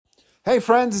Hey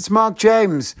friends, it's Mark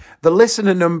James. The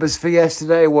listener numbers for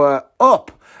yesterday were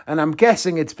up, and I'm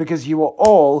guessing it's because you were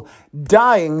all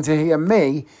dying to hear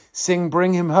me sing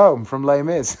Bring Him Home from Les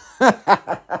Mis.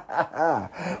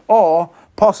 Or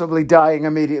possibly dying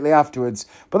immediately afterwards.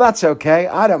 But that's okay,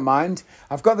 I don't mind.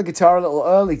 I've got the guitar a little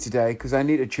early today because I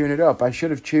need to tune it up. I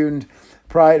should have tuned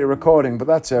prior to recording, but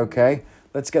that's okay.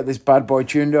 Let's get this bad boy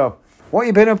tuned up. What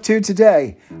you been up to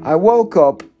today? I woke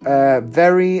up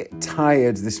very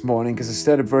tired this morning because I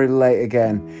stayed up very late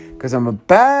again because I'm a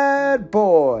bad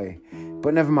boy.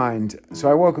 But never mind. So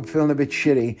I woke up feeling a bit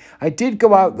shitty. I did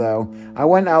go out though. I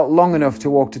went out long enough to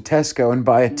walk to Tesco and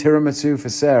buy a tiramisu for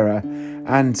Sarah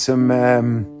and some,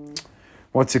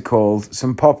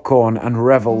 some popcorn and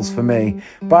Revels for me.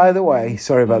 By the way,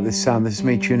 sorry about this sound. This is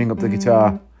me tuning up the guitar.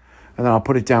 And then I'll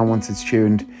put it down once it's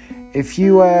tuned. If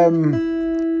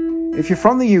you're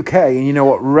from the UK and you know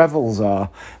what Revels are,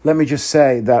 let me just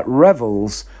say that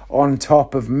Revels on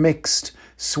top of mixed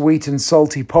sweet and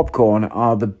salty popcorn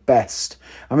are the best.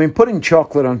 I mean, putting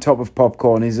chocolate on top of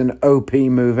popcorn is an OP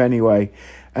move anyway.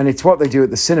 And it's what they do at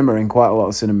the cinema in quite a lot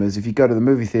of cinemas. If you go to the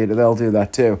movie theatre, they'll do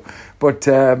that too. But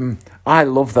I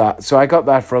love that. So I got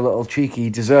that for a little cheeky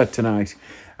dessert tonight.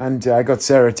 And I got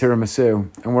Sarah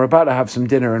tiramisu. And we're about to have some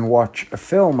dinner and watch a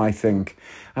film, I think.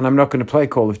 And I'm not going to play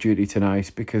Call of Duty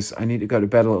tonight because I need to go to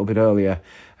bed a little bit earlier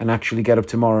and actually get up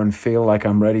tomorrow and feel like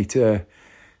I'm ready to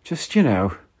just,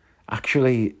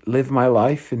 actually live my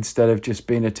life instead of just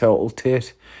being a total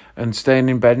tit and staying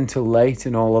in bed until late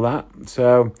and all of that.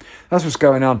 So that's what's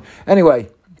going on. Anyway,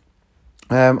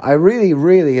 I really,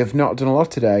 really have not done a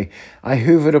lot today. I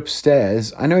hoovered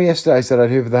upstairs. I know yesterday I said I'd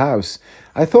hoover the house.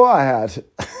 I thought I had.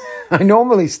 I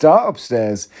normally start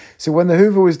upstairs. So when the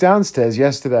hoover was downstairs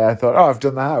yesterday, I thought, I've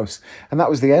done the house. And that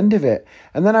was the end of it.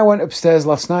 And then I went upstairs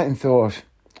last night and thought,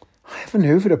 I haven't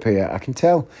hoovered up here, I can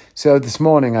tell. So this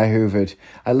morning I hoovered.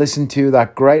 I listened to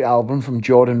that great album from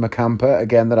Jordan Macampa,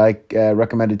 again, that I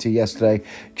recommended to you yesterday.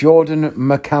 Jordan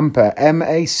Macampa,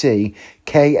 Macampa.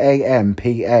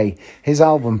 His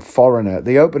album, Foreigner.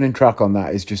 The opening track on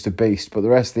that is just a beast, but the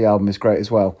rest of the album is great as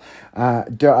well. I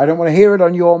don't want to hear it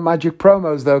on your magic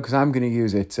promos, though, because I'm going to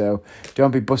use it. So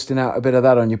don't be busting out a bit of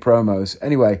that on your promos.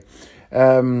 Anyway,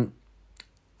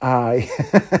 I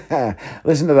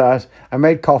listened to that. I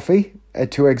made coffee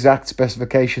to exact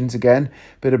specifications again.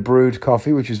 Bit of brewed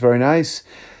coffee, which is very nice.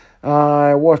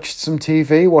 I watched some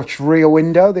TV, watched Rear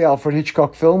Window, the Alfred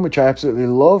Hitchcock film, which I absolutely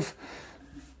love.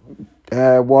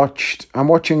 I'm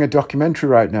watching a documentary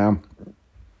right now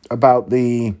about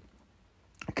the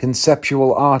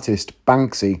conceptual artist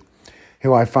Banksy,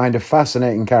 who I find a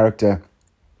fascinating character.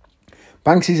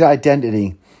 Banksy's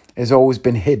identity has always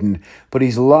been hidden, but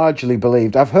he's largely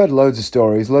believed. I've heard loads of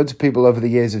stories. Loads of people over the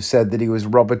years have said that he was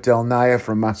Robert Del Nair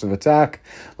from Massive Attack.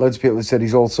 Loads of people have said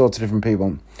he's all sorts of different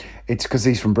people. It's because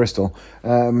he's from Bristol.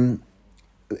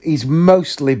 He's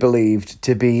mostly believed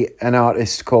to be an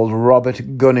artist called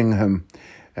Robert Gunningham.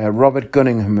 Robert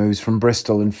Gunningham, who's from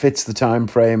Bristol and fits the time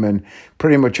frame, and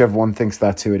pretty much everyone thinks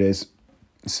that's who it is.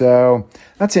 So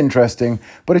that's interesting.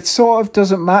 But it sort of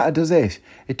doesn't matter, does it?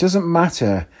 It doesn't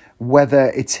matter whether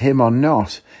it's him or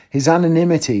not. His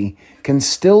anonymity can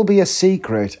still be a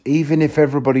secret, even if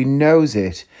everybody knows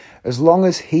it, as long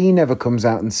as he never comes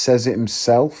out and says it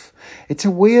himself. It's a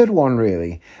weird one,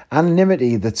 really.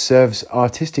 Anonymity that serves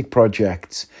artistic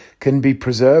projects can be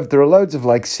preserved. There are loads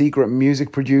of secret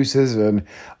music producers and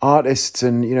artists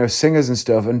and, singers and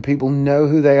stuff, and people know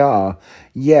who they are,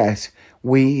 yet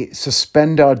we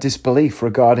suspend our disbelief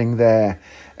regarding their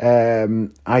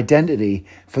identity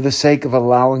for the sake of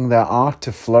allowing their art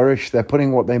to flourish. They're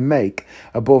putting what they make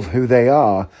above who they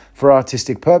are for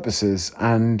artistic purposes,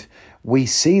 and we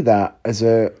see that as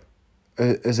an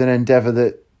endeavor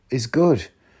that is good.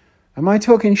 Am I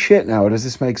talking shit now, or does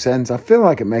this make sense? I feel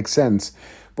like it makes sense,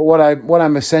 but what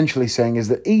I'm essentially saying is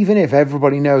that even if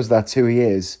everybody knows that's who he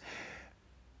is,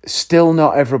 still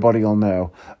not everybody will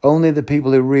know. Only the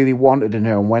people who really wanted to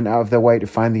know and went out of their way to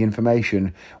find the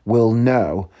information will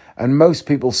know. And most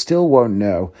people still won't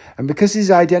know. And because his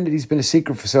identity's been a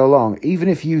secret for so long, even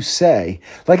if you say,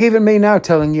 even me now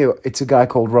telling you it's a guy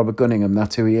called Robert Gunningham,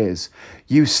 that's who he is,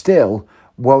 you still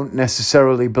won't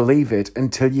necessarily believe it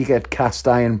until you get cast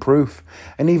iron proof.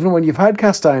 And even when you've had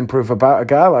cast iron proof about a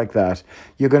guy like that,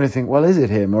 you're going to think, well, is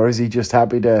it him? Or is he just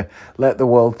happy to let the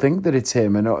world think that it's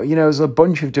him? And, there's a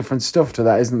bunch of different stuff to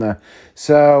that, isn't there?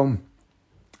 So,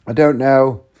 I don't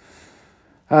know.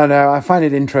 I find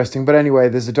it interesting. But anyway,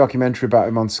 there's a documentary about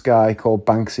him on Sky called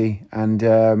Banksy.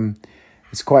 And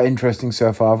it's quite interesting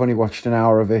so far. I've only watched an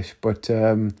hour of it, but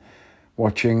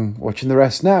watching the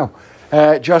rest now.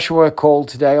 Joshua called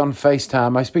today on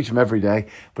FaceTime. I speak to him every day,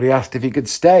 but he asked if he could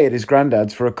stay at his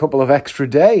granddad's for a couple of extra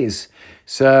days.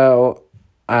 So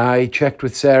I checked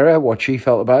with Sarah what she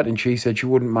felt about it, and she said she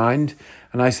wouldn't mind.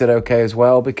 And I said okay as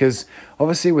well, because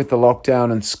obviously with the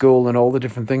lockdown and school and all the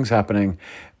different things happening,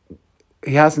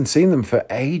 he hasn't seen them for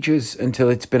ages until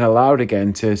it's been allowed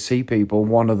again to see people,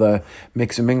 one other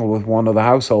mix and mingle with one other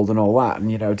household and all that,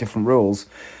 and, different rules.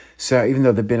 So even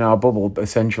though they've been our bubble,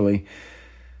 essentially.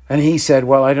 And he said,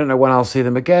 well, I don't know when I'll see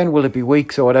them again. Will it be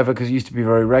weeks or whatever? Because it used to be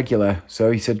very regular. So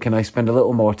he said, can I spend a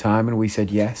little more time? And we said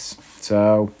yes.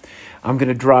 So I'm going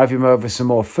to drive him over some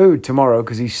more food tomorrow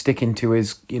because he's sticking to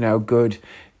his, good,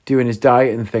 doing his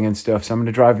diet and thing and stuff. So I'm going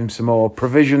to drive him some more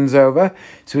provisions over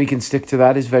so he can stick to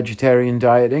that, his vegetarian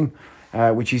dieting,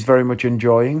 which he's very much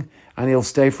enjoying. And he'll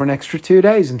stay for an extra 2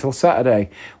 days until Saturday,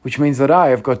 which means that I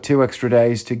have got 2 extra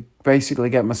days to basically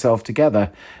get myself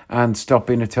together and stop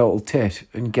being a total tit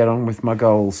and get on with my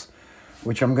goals,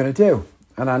 which I'm going to do.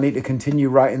 And I need to continue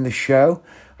writing the show.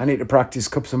 I need to practice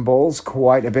cups and balls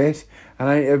quite a bit. And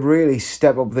I need to really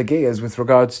step up the gears with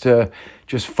regards to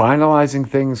just finalising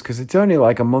things, because it's only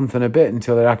like a month and a bit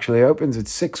until it actually opens.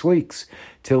 It's 6 weeks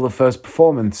till the first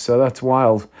performance, so that's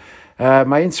wild.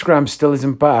 My Instagram still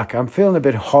isn't back. I'm feeling a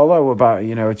bit hollow about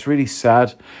it, it's really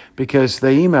sad, because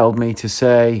they emailed me to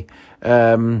say,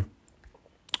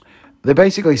 they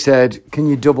basically said, can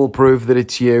you double prove that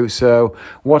it's you? So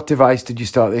what device did you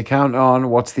start the account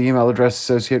on? What's the email address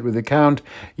associated with the account?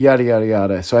 Yada, yada,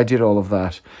 yada. So I did all of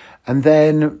that. And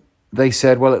then they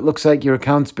said, well, it looks like your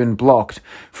account's been blocked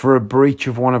for a breach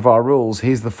of one of our rules.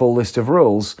 Here's the full list of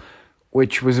rules,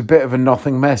 which was a bit of a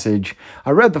nothing message.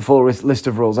 I read the full list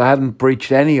of rules. I hadn't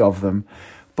breached any of them.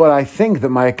 But I think that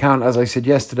my account, as I said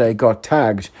yesterday, got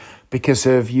tagged because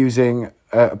of using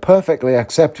a perfectly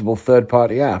acceptable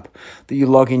third-party app that you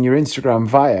log in your Instagram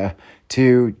via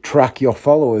to track your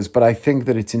followers. But I think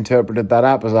that it's interpreted that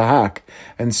app as a hack.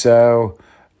 And so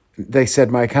they said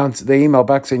they emailed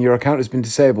back saying your account has been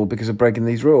disabled because of breaking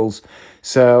these rules.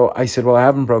 So I said, well, I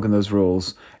haven't broken those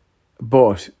rules,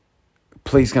 but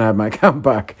please can I have my account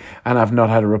back? And I've not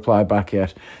had a reply back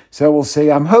yet. So we'll see.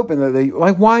 I'm hoping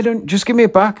that why don't, just give me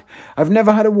it back. I've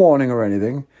never had a warning or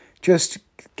anything. Just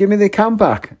give me the account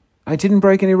back. I didn't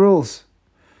break any rules.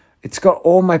 It's got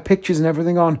all my pictures and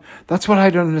everything on. That's what I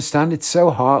don't understand. It's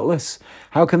so heartless.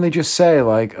 How can they just say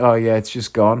oh yeah, it's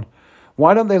just gone?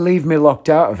 Why don't they leave me locked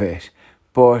out of it,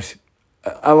 but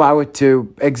allow it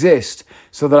to exist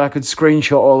so that I could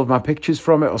screenshot all of my pictures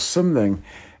from it or something?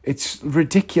 It's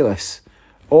ridiculous.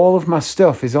 All of my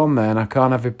stuff is on there and I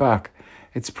can't have it back.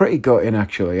 It's pretty gutting,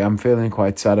 actually. I'm feeling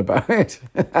quite sad about it.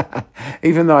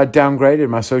 Even though I downgraded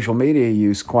my social media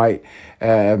use quite,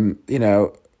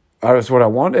 that's what I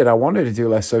wanted. I wanted to do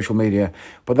less social media,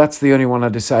 but that's the only one I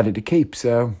decided to keep.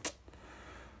 So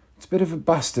it's a bit of a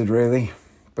bastard, really.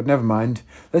 But never mind.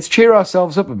 Let's cheer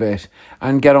ourselves up a bit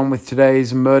and get on with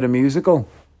today's murder musical.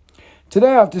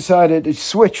 Today I've decided to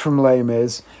switch from Les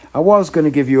Mis. I was going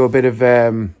to give you a bit of...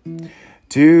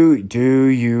 Do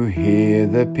you hear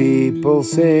the people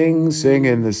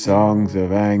singing the songs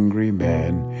of angry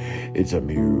men? It's a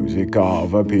music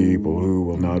of a people who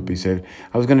will not be saved.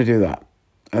 I was going to do that.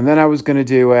 And then I was going to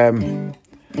do... what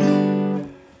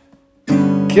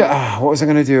was I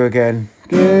going to do again?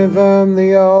 Give 'em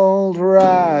the old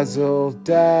razzle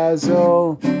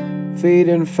dazzle, feed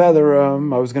and feather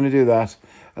 'em. I was going to do that.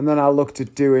 And then I looked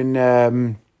at doing...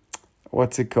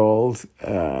 what's it called?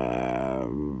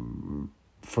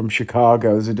 From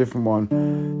Chicago, there's a different one.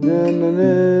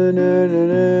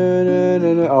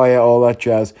 Oh yeah, all that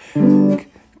jazz.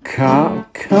 Come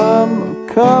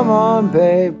on,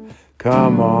 babe.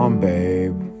 Come on,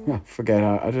 babe. I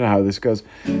don't know how this goes.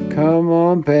 Come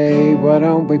on, babe, why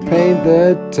don't we paint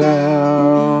the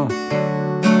town?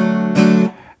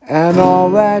 And all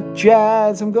that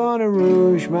jazz, I'm gonna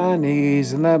rouge my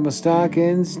knees and let my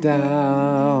stockings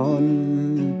down.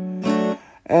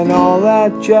 And all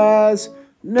that jazz...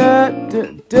 Down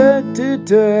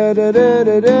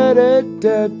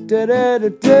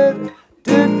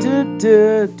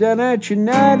at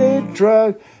United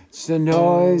Drug, it's the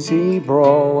noisy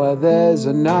brawl where there's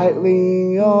a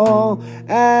nightly all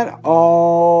and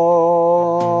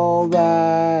all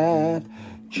that.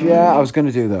 I was going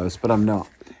to do those, but I'm not.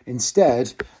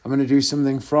 Instead, I'm going to do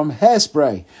something from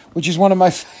Hairspray, which is one of my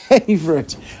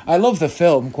favourites. I love the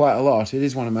film quite a lot. It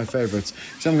is one of my favourites.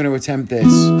 So I'm going to attempt this.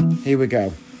 Here we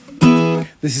go.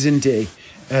 This is in D.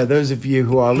 Those of you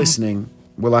who are listening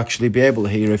will actually be able to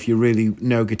hear if you really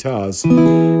know guitars.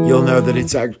 You'll know that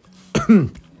it's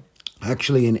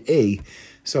actually in E.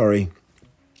 Sorry.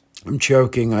 I'm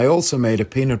choking. I also made a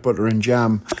peanut butter and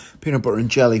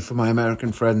jelly for my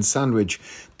American friend's sandwich,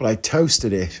 but I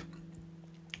toasted it,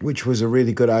 which was a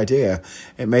really good idea.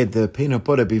 It made the peanut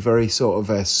butter be very sort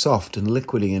of soft and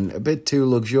liquidy and a bit too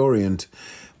luxuriant,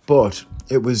 but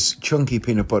it was chunky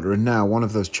peanut butter, and now one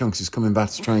of those chunks is coming back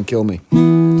to try and kill me.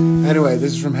 Anyway,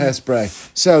 this is from Hairspray.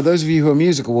 So those of you who are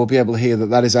musical will be able to hear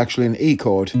that is actually an E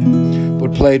chord,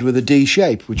 but played with a D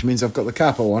shape, which means I've got the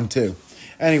capo on too.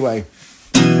 Anyway.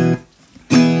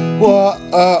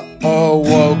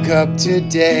 Woke up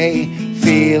today,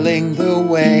 feeling the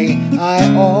way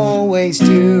I always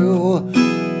do.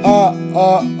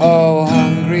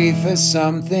 Hungry for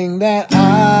something that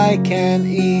I can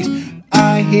eat.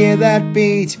 I hear that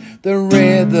beat, the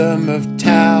rhythm of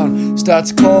town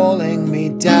starts calling me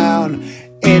down.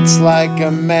 It's like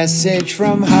a message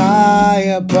from high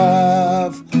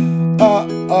above.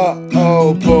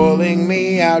 Pulling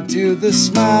me out to the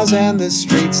smiles and the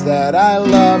streets that I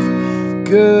love.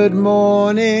 Good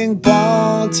morning,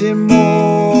 Baltimore.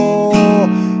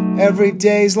 Every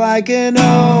day's like an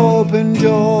open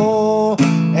door.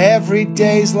 Every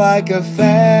day's like a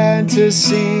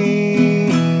fantasy.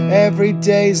 Every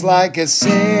day's like a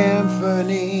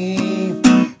symphony.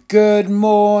 Good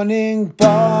morning,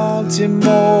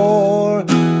 Baltimore.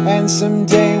 And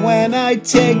someday when I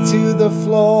take to the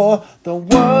floor, the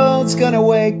world's gonna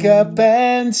wake up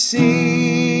and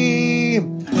see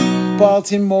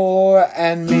Baltimore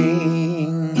and me.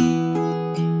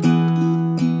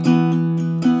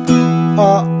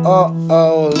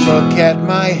 Look at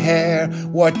my hair.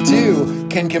 What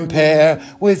can compare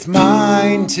with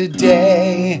mine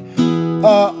today?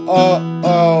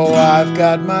 I've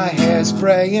got my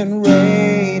hairspray and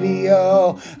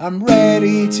radio. I'm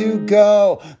ready to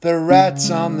go. The rats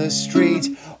on the street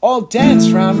all dance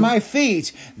round my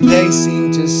feet. They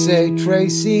seem to say,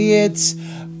 Tracy, it's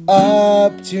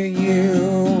up to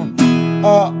you.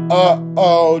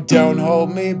 Don't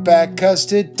hold me back, 'cause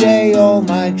today all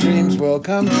my dreams will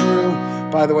come true.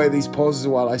 By the way, these pauses are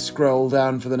while I scroll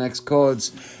down for the next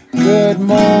chords. Good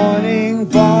morning,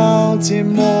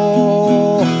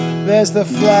 Baltimore. There's the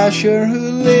flasher who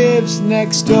lives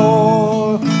next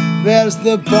door. There's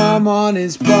the bum on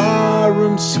his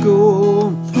barroom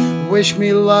stool. Wish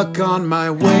me luck on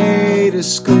my way to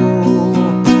school.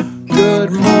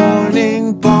 Good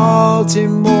morning,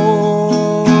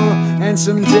 Baltimore. And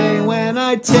someday when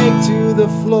I take to the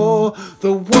floor,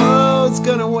 the world's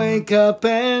gonna wake up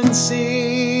and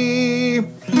see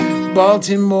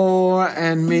Baltimore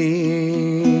and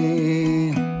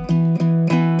me.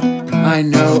 I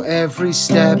know every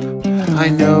step, I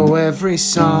know every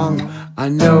song. I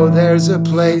know there's a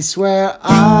place where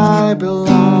I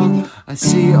belong. I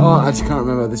see all... I just can't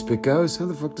remember how this bit goes. How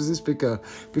the fuck does this bit go?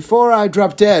 Before I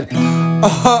drop dead. Give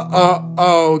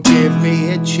me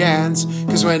a chance.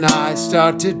 'Cause when I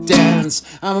start to dance,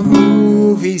 I'm a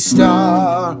movie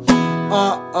star.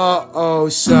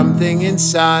 Something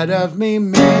inside of me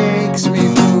makes me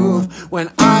move. When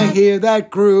I hear that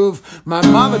groove, my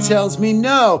mama tells me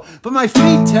no, but my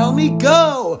feet tell me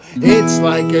go. It's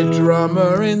like a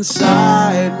drummer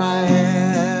inside my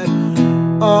head.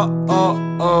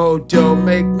 Don't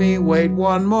make me wait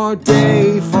one more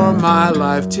day for my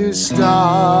life to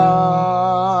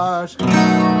start.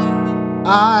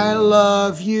 I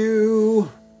love you,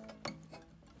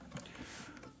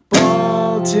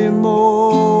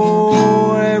 Baltimore.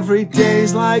 Every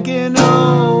day's like an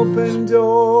open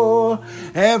door.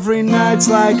 Every night's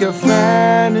like a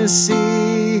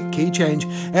fantasy. Key change.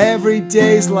 Every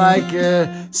day's like a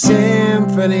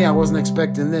symphony. I wasn't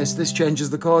expecting this. This changes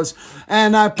the chords.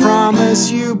 And I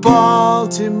promise you,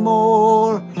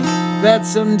 Baltimore, that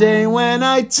someday when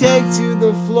I take to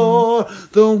the floor,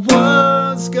 the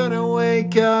world's gonna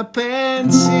wake up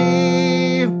and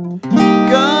see.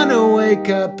 Gonna wake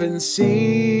up and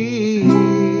see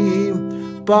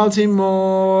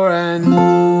Baltimore and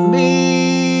me.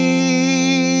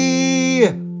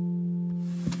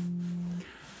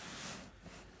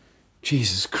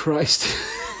 Jesus Christ.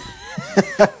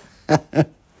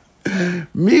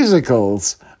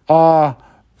 Musicals are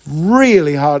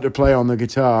really hard to play on the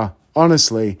guitar,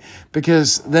 honestly,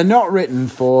 because they're not written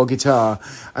for guitar,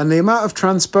 and the amount of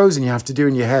transposing you have to do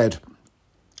in your head,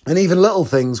 and even little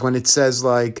things when it says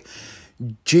like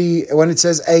when it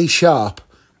says A sharp,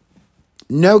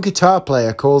 no guitar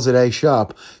player calls it A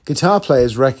sharp. Guitar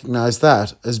players recognize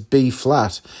that as B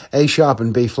flat. A sharp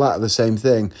and B flat are the same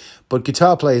thing, but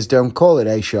guitar players don't call it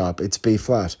A sharp, it's B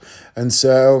flat. And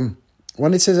so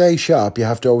when it says A sharp, you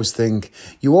have to always think,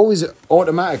 you always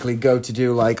automatically go to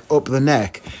do like up the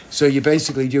neck. So you're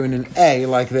basically doing an A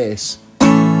like this,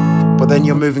 but then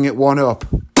you're moving it one up.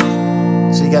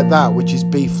 So you get that, which is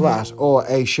B flat or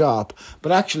A sharp.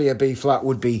 But actually a B flat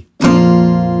would be,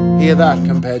 hear that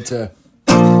compared to,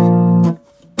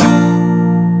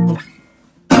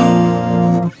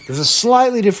 there's a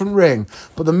slightly different ring,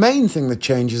 but the main thing that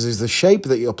changes is the shape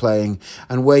that you're playing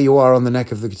and where you are on the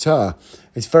neck of the guitar.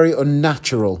 It's very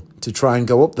unnatural to try and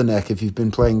go up the neck if you've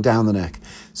been playing down the neck.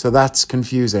 So that's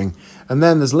confusing. And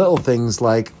then there's little things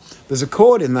like, there's a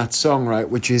chord in that song, right,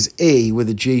 which is E with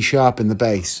a G sharp in the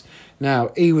bass.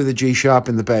 Now, E with a G sharp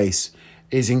in the bass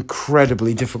is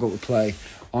incredibly difficult to play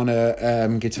on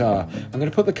a guitar. I'm going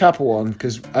to put the capo on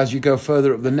because as you go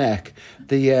further up the neck,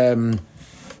 the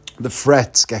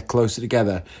frets get closer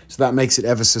together, so that makes it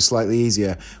ever so slightly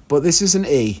easier. But this is an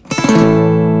E,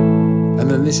 and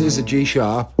then this is a G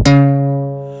sharp.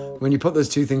 When you put those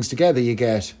two things together, you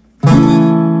get...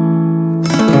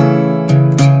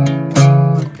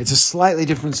 It's a slightly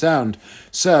different sound.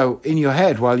 So, in your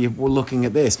head, while you were looking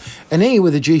at this, an E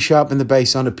with a G sharp in the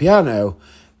bass on a piano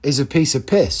is a piece of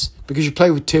piss, because you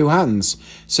play with two hands.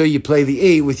 So you play the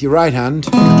E with your right hand,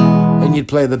 and you'd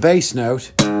play the bass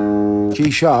note,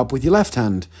 G sharp, with your left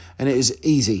hand, and it is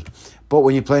easy. But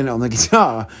when you're playing it on the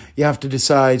guitar, you have to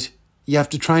decide, you have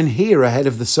to try and hear ahead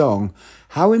of the song,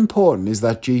 how important is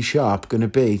that G sharp going to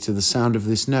be to the sound of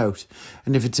this note?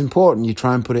 And if it's important, you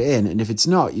try and put it in, and if it's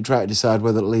not, you try to decide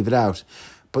whether to leave it out.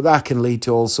 But that can lead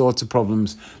to all sorts of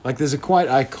problems. Like there's a quite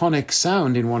iconic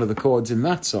sound in one of the chords in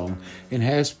that song, in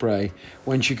Hairspray,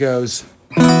 when she goes,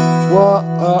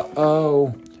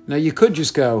 whoa-oh. Now you could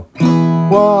just go,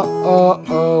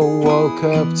 whoa-oh, woke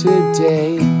up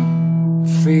today.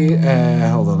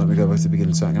 Hold on, let me go back to the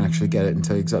beginning so I can actually get it and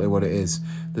tell you exactly what it is.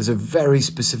 There's a very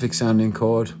specific sounding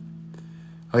chord.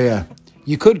 Oh yeah,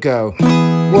 you could go,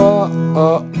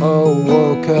 whoa-oh,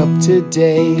 woke up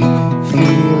today,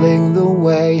 feeling the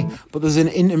way. But there's an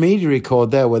intermediary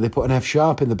chord there where they put an F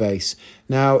sharp in the bass.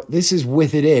 Now, this is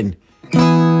with it in.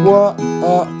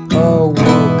 Whoa-oh, woke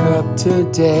up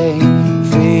today,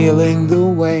 feeling the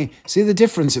way. See the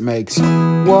difference it makes?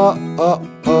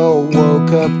 Whoa-oh,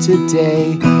 woke up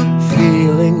today,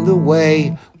 feeling the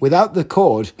way. Without the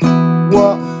chord.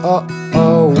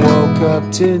 Whoa-oh, woke up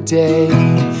today,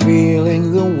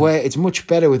 feeling the way. It's much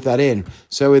better with that in.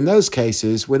 So in those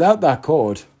cases, without that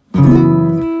chord,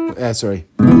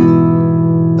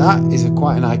 that is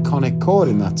quite an iconic chord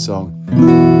in that song.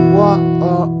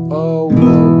 Whoa-oh,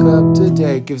 woke up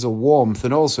today. It gives a warmth,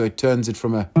 and also it turns it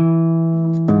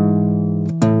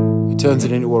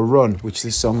into a run, which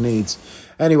this song needs.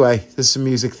 Anyway, there's some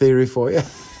music theory for you.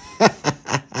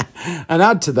 And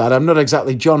add to that, I'm not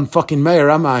exactly John fucking Mayer,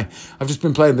 am I? I've just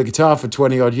been playing the guitar for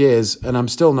 20 odd years and I'm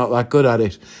still not that good at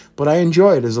it. But I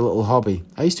enjoy it as a little hobby.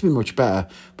 I used to be much better,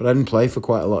 but I didn't play for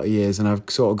quite a lot of years and I've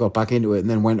sort of got back into it and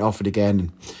then went off it again.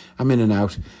 And I'm in and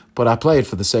out. But I play it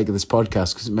for the sake of this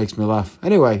podcast because it makes me laugh.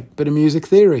 Anyway, bit of music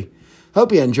theory.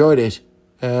 Hope you enjoyed it.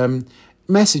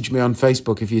 Message me on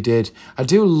Facebook if you did. I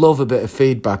do love a bit of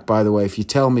feedback, by the way, if you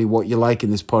tell me what you like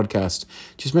in this podcast.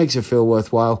 It just makes it feel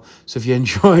worthwhile. So if you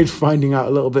enjoyed finding out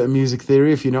a little bit of music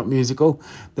theory, if you're not musical,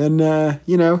 then,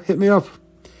 hit me up.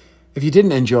 If you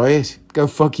didn't enjoy it, go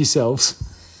fuck yourselves.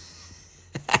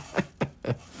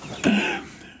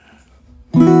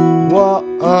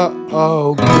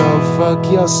 Whoa, go fuck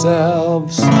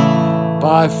yourselves.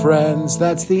 Bye, friends.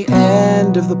 That's the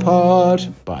end of the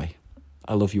pod. Bye.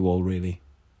 I love you all, really.